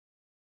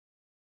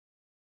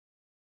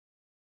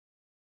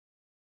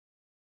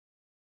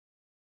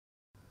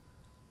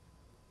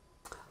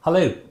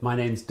Hello, my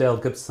name's Dale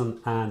Gibson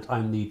and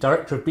I'm the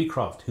director of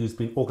BeeCraft, who's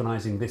been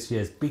organising this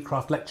year's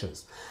BeeCraft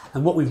lectures.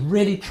 And what we've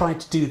really tried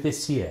to do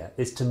this year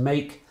is to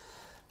make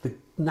the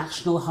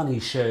National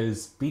Honey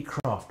Show's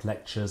BeeCraft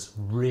lectures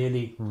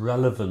really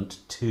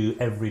relevant to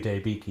everyday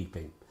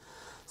beekeeping.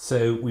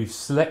 So we've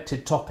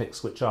selected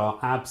topics which are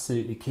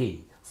absolutely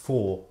key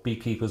for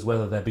beekeepers,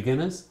 whether they're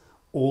beginners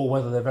or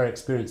whether they're very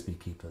experienced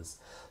beekeepers.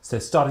 So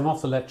starting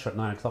off the lecture at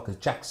 9 o'clock is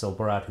Jack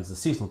Silberad, who's the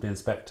seasonal bee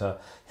inspector.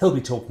 He'll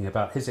be talking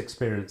about his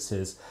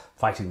experiences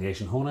fighting the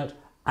Asian hornet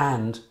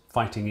and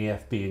fighting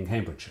EFB in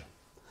Cambridgeshire.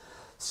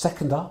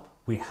 Second up,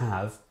 we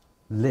have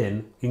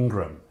Lynn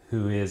Ingram,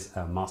 who is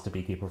a master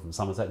beekeeper from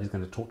Somerset. He's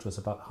going to talk to us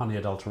about honey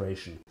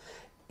adulteration.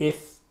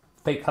 If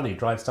fake honey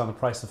drives down the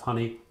price of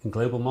honey in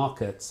global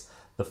markets,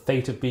 the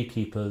fate of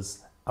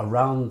beekeepers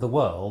around the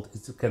world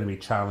is going to be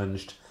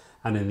challenged,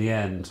 and in the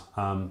end,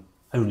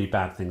 only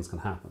bad things can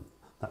happen.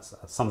 That's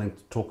something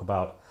to talk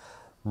about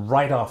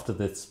right after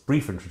this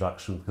brief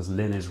introduction, because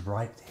Lynn is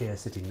right here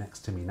sitting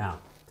next to me now.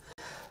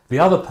 The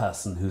other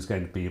person who's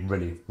going to be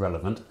really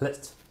relevant,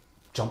 let's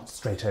jump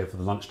straight over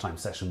the lunchtime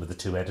session with the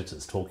two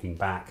editors talking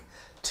back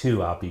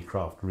to our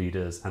BeeCraft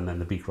readers and then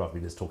the BeeCraft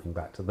readers talking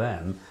back to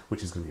them,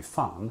 which is going to be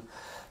fun.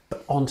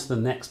 But on to the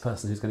next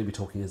person who's going to be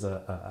talking as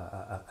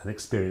an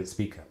experienced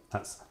speaker.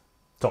 That's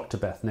Dr.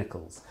 Beth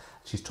Nichols.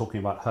 She's talking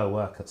about her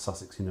work at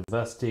Sussex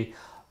University,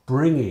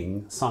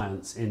 bringing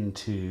science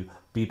into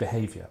bee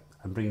behaviour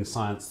and bringing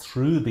science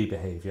through bee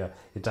behaviour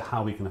into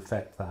how we can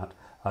affect that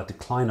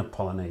decline of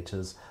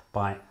pollinators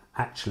by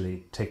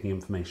actually taking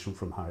information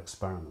from her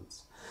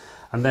experiments.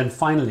 And then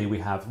finally we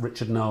have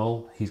Richard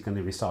Noel. He's going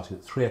to be starting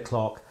at 3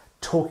 o'clock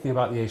talking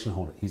about the Asian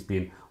hornet. He's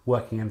been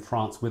working in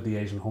France with the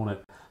Asian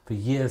hornet for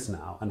years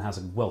now and has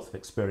a wealth of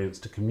experience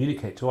to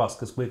communicate to us,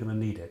 because we're going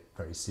to need it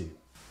very soon.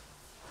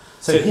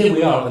 So here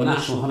we are at the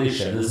National Honey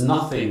Show. There's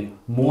nothing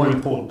more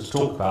important to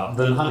talk about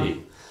than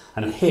honey.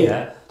 And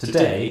here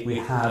today we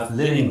have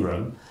Lynn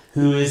Ingram,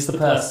 who is the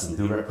person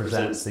who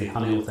represents the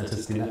Honey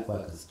Authenticity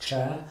Network as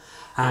chair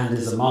and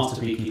is a master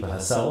beekeeper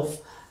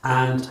herself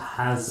and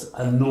has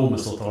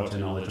enormous authority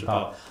and knowledge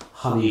about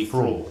honey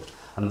fraud.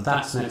 And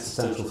that's an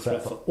existential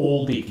threat for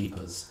all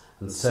beekeepers.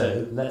 And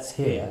so let's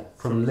hear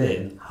from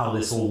Lynn how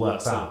this all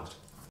works out.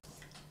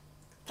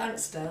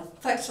 Thanks, Dale.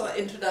 Thanks for that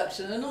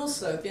introduction, and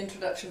also the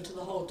introduction to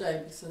the whole day,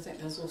 because I think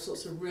there's all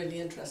sorts of really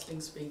interesting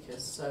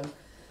speakers. So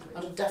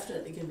I'm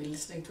definitely going to be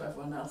listening to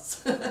everyone else.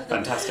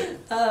 Fantastic.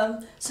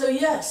 So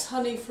yes,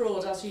 honey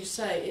fraud, as you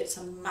say, it's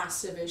a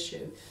massive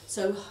issue.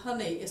 So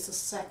honey is the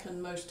second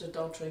most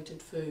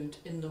adulterated food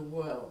in the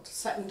world,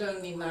 second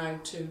only now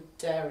to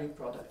dairy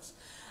products.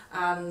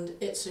 And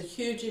it's a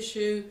huge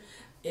issue.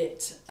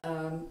 It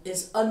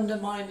is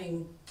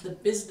undermining the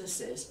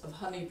businesses of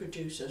honey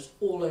producers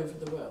all over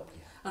the world.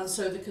 And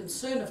so the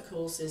concern, of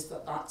course, is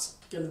that that's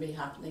going to be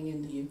happening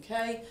in the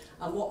UK,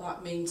 and what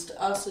that means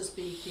to us as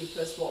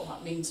beekeepers, what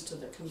that means to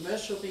the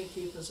commercial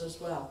beekeepers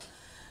as well.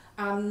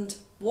 And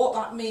what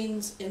that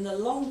means in the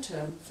long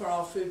term for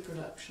our food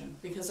production,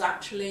 because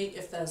actually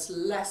if there's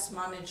less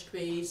managed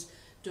bees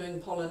doing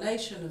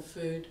pollination of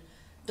food,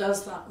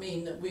 does that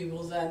mean that we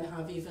will then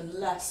have even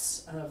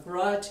less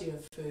variety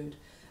of food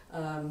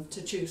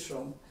to choose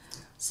from?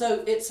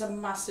 So it's a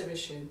massive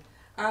issue.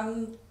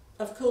 And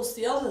of course,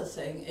 the other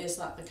thing is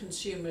that the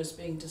consumer is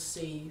being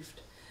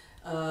deceived.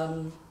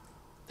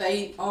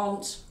 They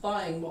aren't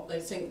buying what they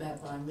think they're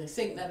buying. They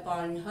think they're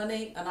buying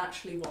honey, and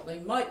actually what they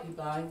might be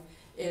buying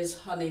is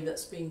honey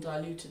that's been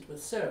diluted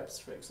with syrups,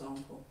 for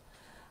example.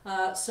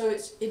 So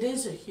it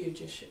is a huge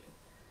issue.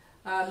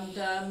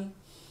 And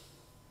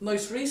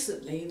most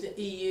recently,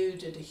 the EU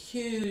did a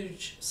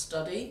huge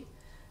study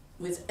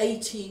with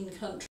 18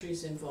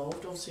 countries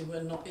involved. Obviously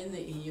we're not in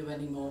the EU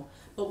anymore,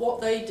 but what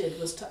they did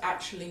was to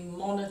actually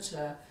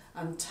monitor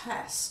and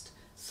test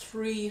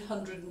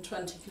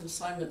 320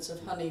 consignments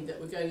of honey that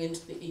were going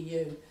into the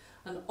EU,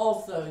 and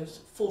of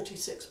those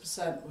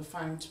 46% were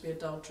found to be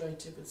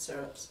adulterated with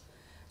syrups.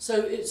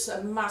 So it's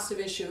a massive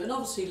issue, and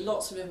obviously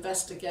lots of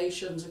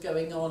investigations are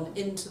going on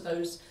into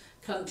those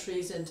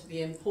countries, into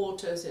the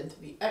importers, into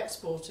the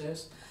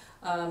exporters.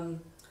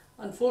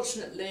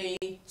 Unfortunately,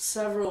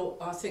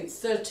 I think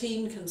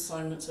 13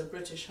 consignments of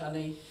British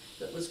honey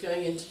that was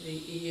going into the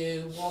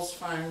EU was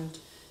found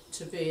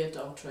to be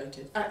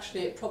adulterated.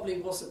 Actually, it probably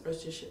wasn't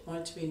British, it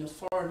might have been a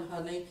foreign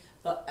honey,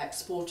 but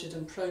exported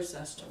and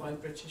processed by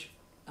British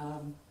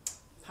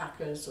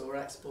packers or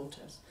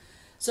exporters.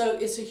 So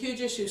it's a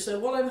huge issue. So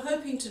what I'm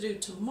hoping to do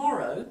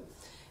tomorrow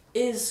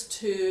is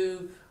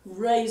to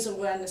raise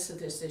awareness of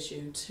this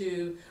issue,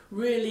 to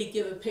really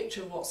give a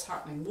picture of what's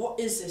happening. What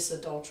is this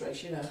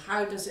adulteration? You know,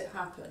 how does it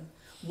happen?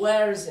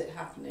 Where is it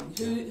happening?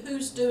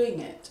 Who's doing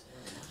it?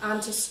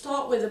 And to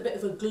start with a bit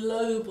of an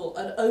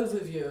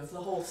overview of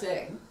the whole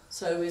thing.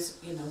 So is,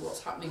 you know,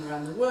 what's happening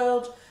around the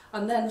world,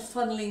 and then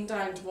funneling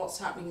down to what's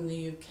happening in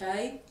the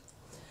UK,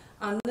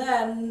 and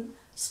then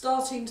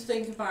starting to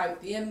think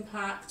about the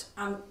impact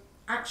and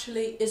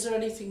actually, is there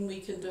anything we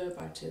can do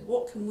about it?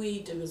 What can we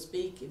do as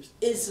beekeepers?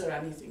 Is there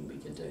anything we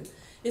can do?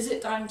 Is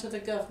it down to the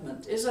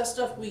government? Is there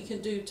stuff we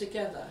can do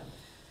together?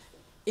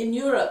 in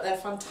Europe, they're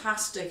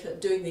fantastic at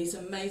doing these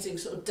amazing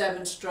sort of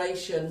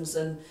demonstrations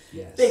and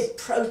Yes. big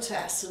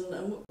protests,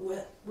 and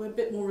we're a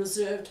bit more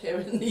reserved here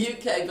in the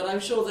UK, but I'm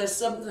sure there's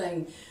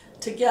something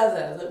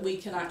together that we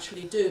can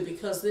actually do,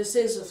 because this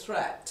is a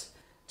threat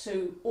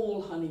to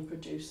all honey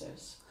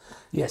producers.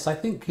 Yes, I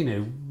think,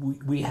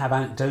 we have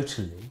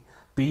anecdotally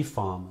bee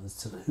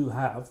farmers who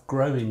have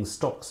growing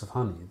stocks of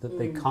honey that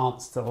they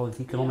can't sell at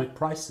economic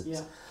prices.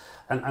 Yeah.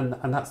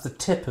 And that's the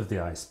tip of the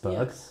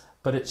iceberg, Yes.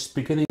 but it's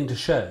beginning to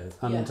show.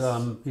 And,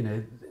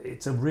 Yes.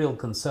 it's a real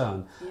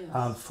concern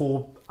Yes.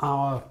 for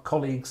our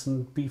colleagues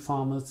and bee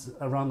farmers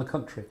around the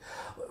country.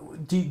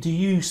 Do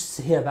you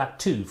hear that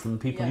too from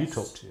people you Yes,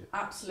 talk to?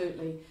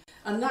 Absolutely.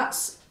 And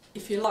that's,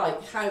 if you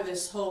like, how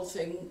this whole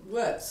thing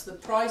works. The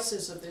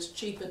prices of this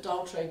cheap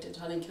adulterated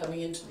honey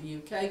coming into the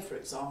UK, for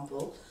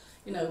example,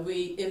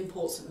 we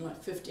import something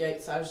like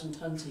 58,000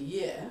 tonnes a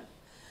year.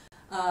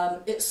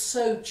 It's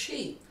so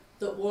cheap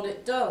that what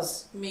it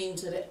does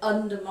means that it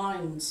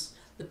undermines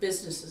the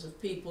businesses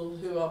of people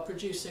who are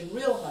producing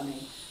real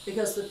honey,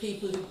 because the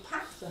people who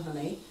pack the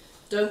honey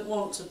don't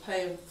want to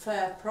pay a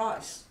fair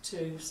price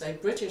to, say,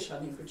 British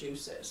honey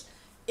producers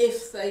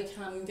if they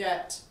can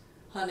get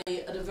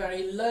honey at a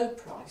very low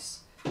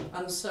price.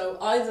 And so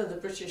either the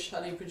British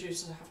honey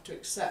producers have to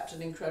accept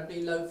an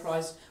incredibly low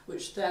price,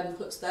 which then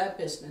puts their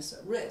business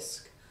at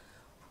risk,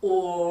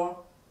 or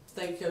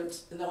they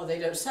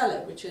don't sell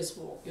it, which is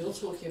what you're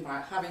talking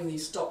about, having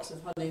these stocks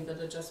of honey that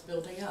are just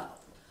building up.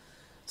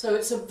 So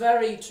it's a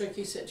very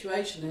tricky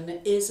situation, and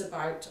it is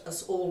about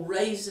us all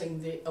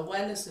raising the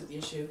awareness of the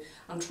issue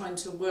and trying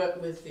to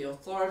work with the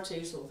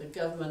authorities or the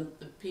government,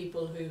 the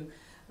people who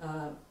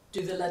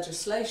do the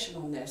legislation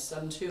on this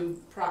and who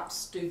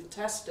perhaps do the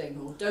testing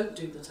or don't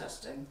do the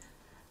testing,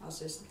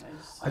 as is the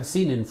case. I've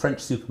seen in French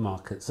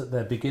supermarkets that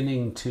they're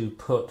beginning to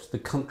put the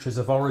countries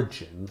of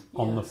origin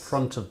on the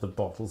front of the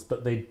bottles,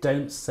 but they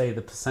don't say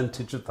the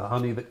percentage of the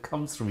honey that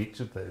comes from each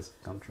of those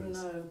countries.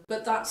 No,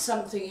 but that's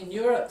something in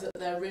Europe that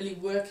they're really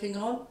working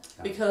on,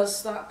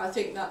 because I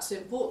think that's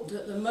important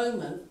at the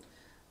moment.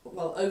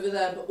 Well, over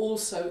there, but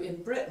also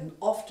in Britain,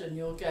 often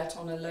you'll get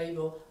on a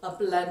label a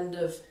blend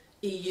of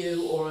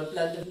EU or a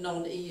blend of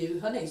non-EU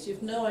honeys.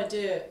 You've no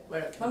idea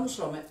where it comes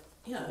from. It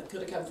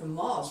could have come from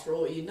Mars for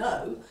all you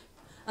know.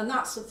 And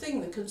that's the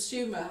thing, the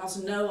consumer has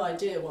no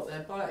idea what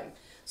they're buying.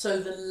 So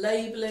the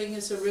labelling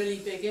is a really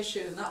big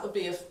issue, and that would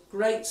be a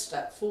great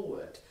step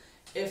forward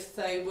if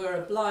they were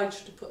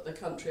obliged to put the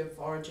country of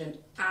origin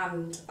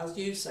and, as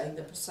you say,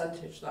 the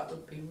percentage. That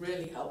would be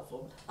really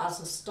helpful as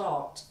a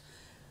start.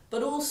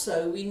 But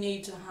also we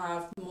need to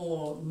have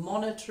more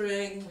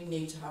monitoring, we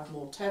need to have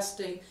more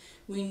testing.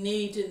 We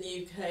need in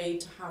the UK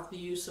to have the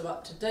use of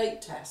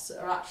up-to-date tests that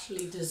are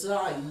actually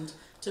designed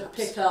to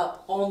pick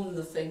up on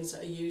the things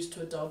that are used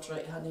to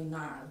adulterate honey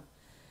now.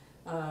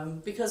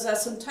 Because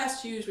there's some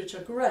tests used which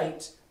are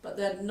great, but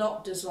they're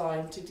not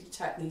designed to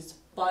detect these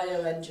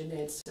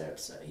bioengineered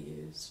syrups that are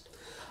used.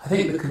 I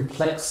think the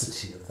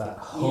complexity of that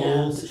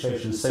whole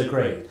situation is so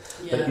great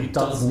that it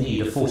does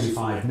need a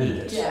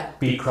 45-minute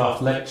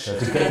BeeCraft lecture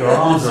to get your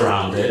arms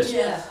around it.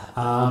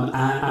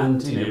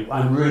 And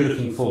I'm really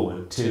looking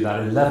forward to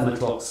that 11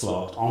 o'clock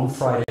slot on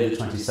Friday the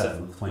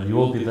 27th, when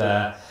you'll be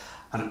there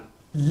and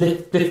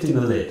lifting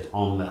the lid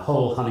on the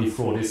whole honey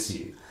fraud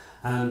issue.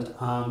 And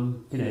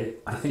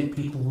I think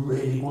people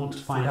really want to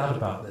find out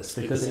about this,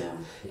 because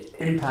it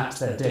impacts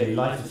their daily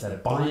life if they're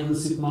buying in the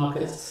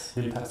supermarkets,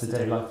 it impacts their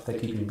daily life if they're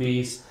keeping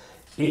bees.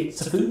 It's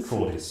a food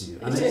fraud issue,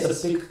 and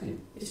it's a big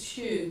thing. It's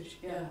huge,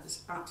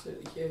 it's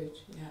absolutely huge,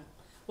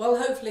 Well,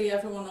 hopefully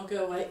everyone will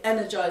go away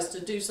energised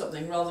to do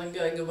something rather than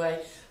going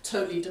away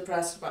totally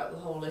depressed about the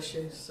whole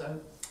issue.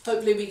 So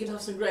hopefully we can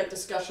have some great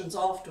discussions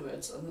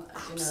afterwards. And,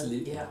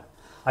 Absolutely.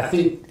 I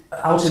think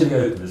out in the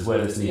open is where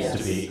this needs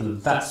to be,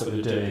 and that's what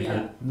we're doing,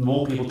 and the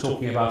more people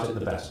talking about it,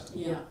 the better.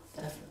 Yeah,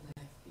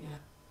 definitely,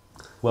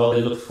 Well,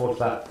 we look forward to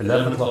that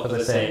 11 o'clock, as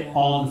I say,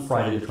 on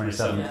Friday the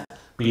 27th.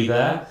 Be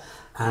there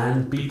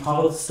and be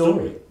part of the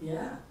story.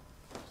 Yeah,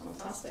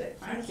 fantastic.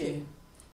 Thank you.